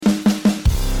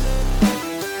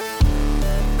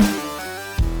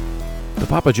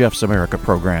Papa Jeff's America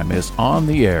program is on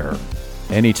the air.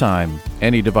 Anytime,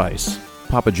 any device.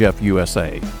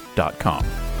 PapaJeffUSA.com.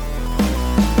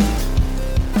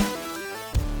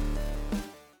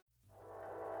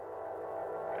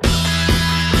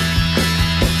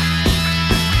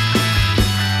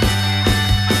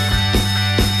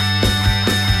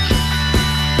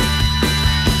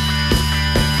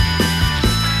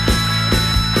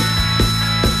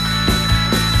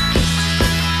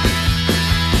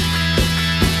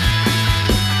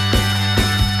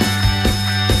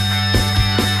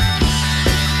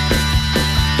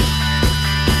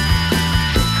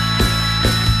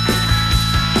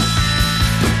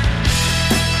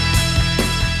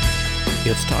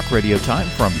 It's Talk Radio time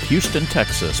from Houston,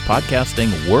 Texas,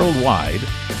 podcasting worldwide.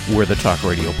 We're the Talk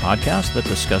Radio podcast that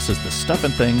discusses the stuff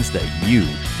and things that you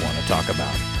want to talk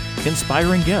about.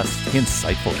 Inspiring guests,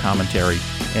 insightful commentary,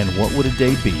 and what would a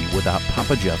day be without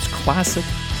Papa Jeff's classic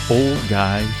old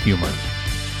guy humor.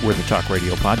 We're the Talk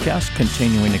Radio podcast,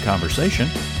 continuing the conversation,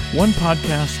 one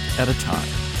podcast at a time.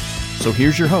 So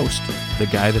here's your host, the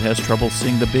guy that has trouble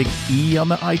seeing the big E on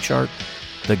the eye chart,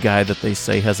 the guy that they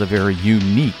say has a very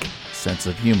unique sense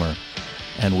of humor,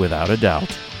 and without a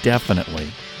doubt, definitely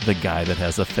the guy that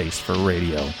has a face for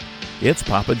radio. It's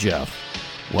Papa Jeff.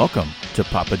 Welcome to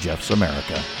Papa Jeff's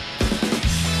America.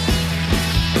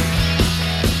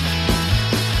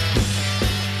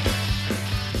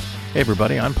 Hey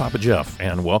everybody, I'm Papa Jeff,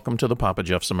 and welcome to the Papa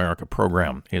Jeff's America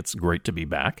program. It's great to be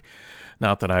back.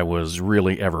 Not that I was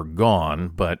really ever gone,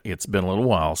 but it's been a little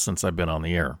while since I've been on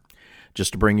the air.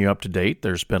 Just to bring you up to date,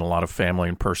 there's been a lot of family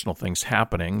and personal things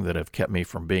happening that have kept me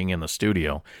from being in the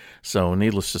studio. So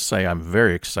needless to say, I'm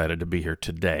very excited to be here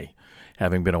today.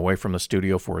 Having been away from the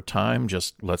studio for a time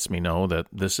just lets me know that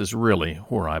this is really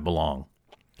where I belong.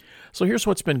 So here's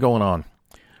what's been going on.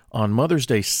 On Mother's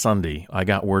Day Sunday, I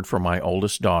got word from my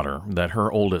oldest daughter that her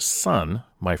oldest son,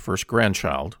 my first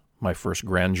grandchild, my first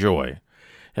grandjoy,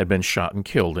 had been shot and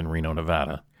killed in Reno,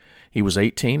 Nevada. He was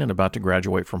 18 and about to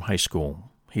graduate from high school.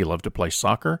 He loved to play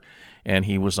soccer, and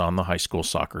he was on the high school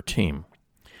soccer team.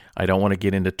 I don't want to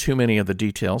get into too many of the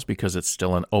details because it's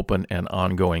still an open and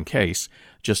ongoing case,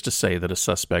 just to say that a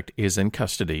suspect is in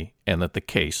custody and that the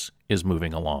case is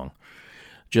moving along.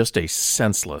 Just a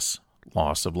senseless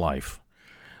loss of life.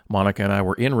 Monica and I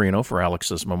were in Reno for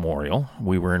Alex's memorial.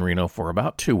 We were in Reno for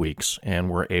about 2 weeks and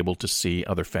were able to see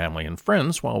other family and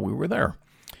friends while we were there.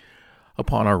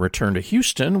 Upon our return to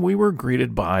Houston, we were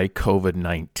greeted by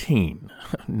COVID-19.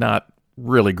 Not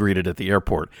really greeted at the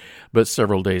airport, but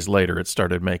several days later it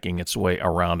started making its way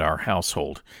around our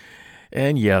household.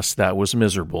 And yes, that was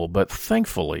miserable, but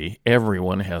thankfully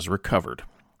everyone has recovered.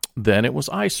 Then it was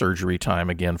eye surgery time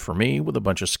again for me with a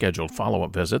bunch of scheduled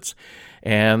follow-up visits,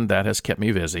 and that has kept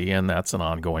me busy, and that's an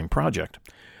ongoing project.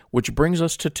 Which brings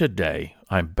us to today.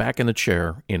 I'm back in the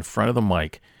chair, in front of the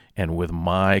mic, and with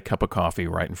my cup of coffee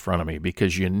right in front of me,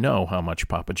 because you know how much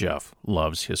Papa Jeff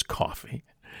loves his coffee.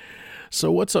 So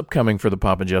what's upcoming for the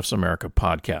Papa Jeff's America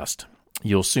podcast?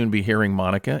 You'll soon be hearing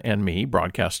Monica and me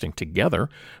broadcasting together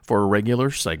for a regular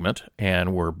segment,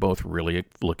 and we're both really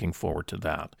looking forward to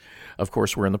that. Of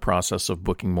course, we're in the process of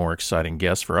booking more exciting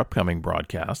guests for upcoming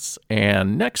broadcasts,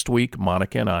 and next week,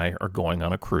 Monica and I are going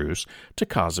on a cruise to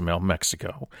Cozumel,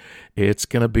 Mexico. It's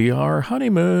going to be our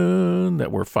honeymoon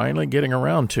that we're finally getting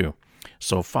around to.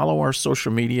 So follow our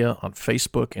social media on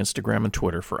Facebook, Instagram, and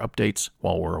Twitter for updates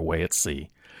while we're away at sea.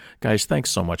 Guys, thanks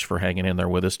so much for hanging in there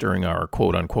with us during our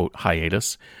quote-unquote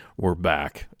hiatus. We're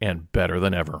back, and better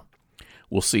than ever.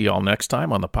 We'll see y'all next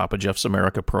time on the Papa Jeff's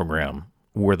America program.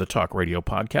 We're the Talk Radio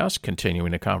podcast,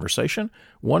 continuing the conversation,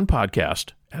 one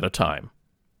podcast at a time.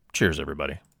 Cheers,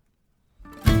 everybody.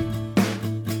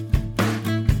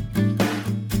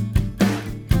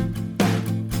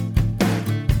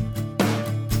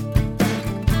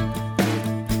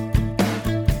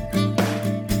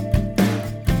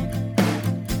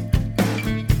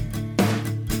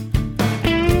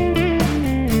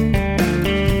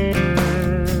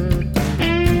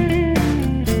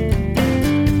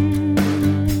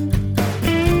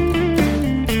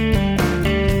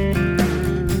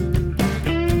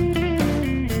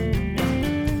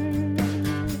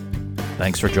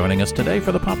 Thanks for joining us today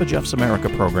for the Papa Jeff's America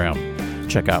program.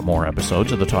 Check out more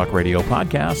episodes of the Talk Radio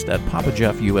podcast at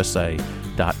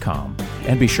PapaJeffUSA.com.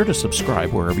 And be sure to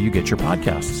subscribe wherever you get your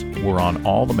podcasts. We're on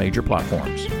all the major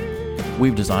platforms.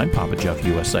 We've designed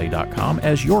PapaJeffUSA.com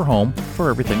as your home for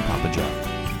everything Papa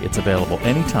Jeff. It's available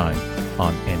anytime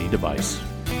on any device.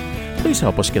 Please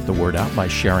help us get the word out by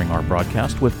sharing our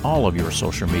broadcast with all of your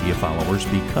social media followers,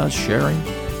 because sharing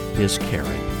is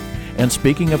caring. And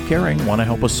speaking of caring, want to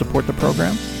help us support the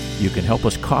program? You can help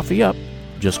us coffee up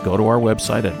Just go to our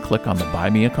website and click on the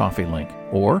Buy Me a Coffee link,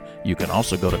 or you can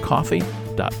also go to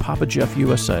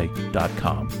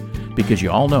coffee.papajeffusa.com, because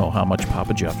you all know how much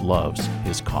Papa Jeff loves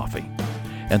his coffee.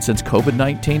 And since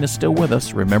COVID-19 is still with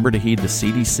us, remember to heed the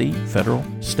CDC, federal,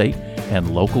 state,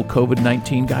 and local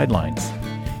COVID-19 guidelines.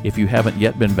 If you haven't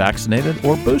yet been vaccinated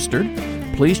or boosted,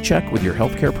 please check with your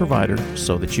healthcare provider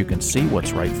so that you can see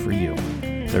what's right for you.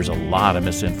 There's a lot of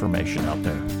misinformation out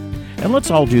there. And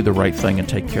let's all do the right thing and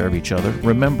take care of each other.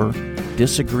 Remember,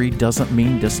 disagree doesn't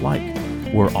mean dislike.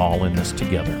 We're all in this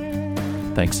together.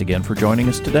 Thanks again for joining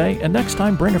us today, and next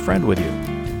time, bring a friend with you.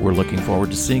 We're looking forward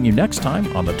to seeing you next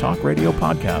time on the Talk Radio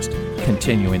Podcast,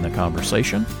 continuing the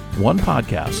conversation, one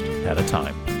podcast at a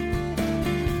time.